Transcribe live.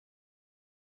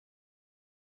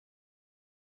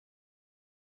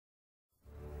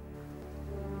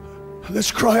Let's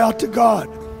cry out to God.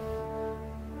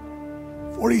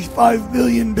 45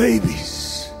 million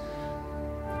babies.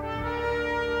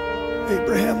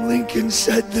 Abraham Lincoln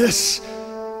said this: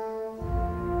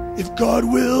 if God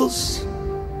wills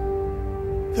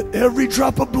that every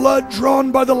drop of blood drawn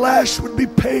by the lash would be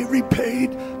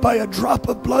repaid by a drop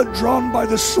of blood drawn by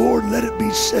the sword, let it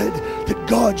be said that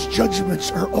God's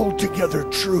judgments are altogether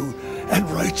true and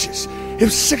righteous.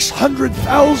 If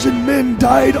 600,000 men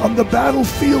died on the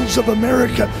battlefields of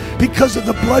America because of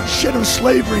the bloodshed of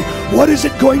slavery, what is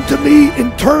it going to mean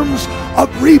in terms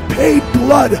of repaid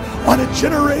blood on a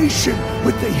generation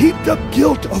with the heaped up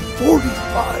guilt of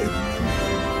 45 million?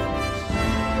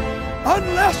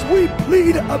 Unless we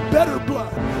plead a better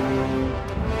blood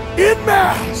in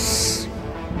mass,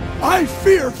 I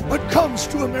fear what comes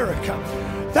to America.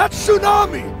 That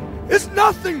tsunami is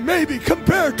nothing maybe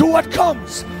compared to what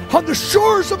comes on the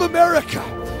shores of America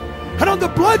and on the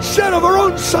bloodshed of our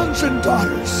own sons and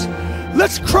daughters.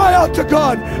 Let's cry out to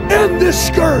God, end this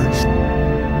scourge.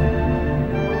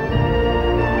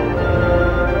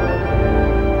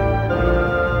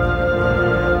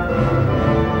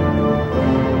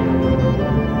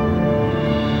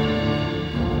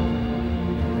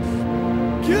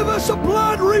 Give us a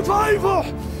blood revival.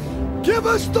 Give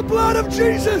us the blood of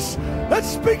Jesus that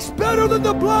speaks better than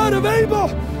the blood of Abel.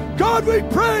 God, we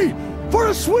pray for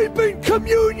a sweeping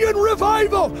communion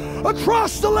revival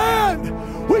across the land.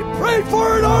 We pray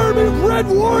for an army of red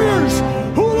warriors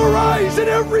who will arise in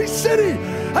every city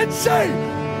and say,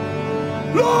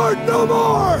 Lord, no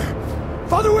more.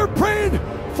 Father, we're praying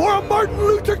for a Martin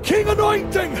Luther King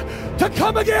anointing to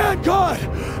come again, God,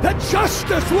 that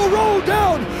justice will roll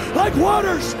down like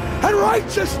waters and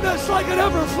righteousness like an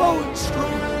ever-flowing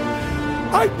stream.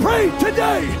 I pray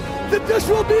today that this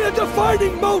will be a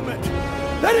defining moment,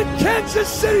 that in Kansas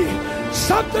City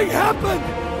something happened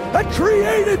that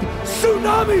created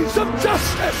tsunamis of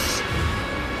justice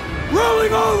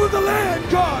rolling over the land,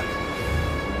 God.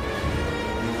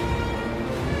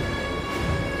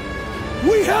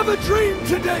 We have a dream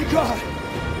today, God.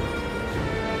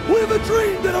 We have a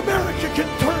dream that America can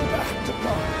turn back to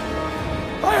God.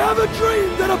 I have a dream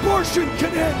that abortion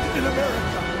can end in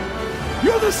America.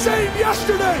 You're the same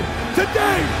yesterday,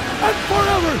 today, and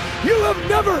forever. You have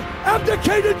never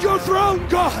abdicated your throne,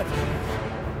 God.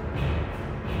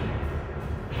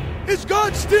 Is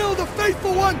God still the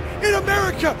faithful one in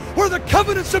America where the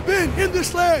covenants have been in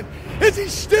this land? Is he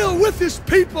still with his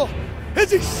people?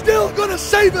 Is he still going to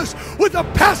save us with the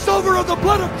Passover of the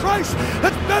blood of Christ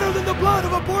that's better than the blood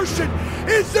of abortion?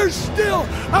 Is there still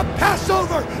a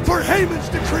Passover for Haman's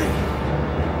decree?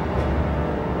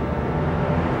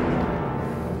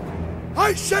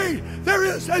 I say there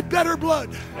is a better blood.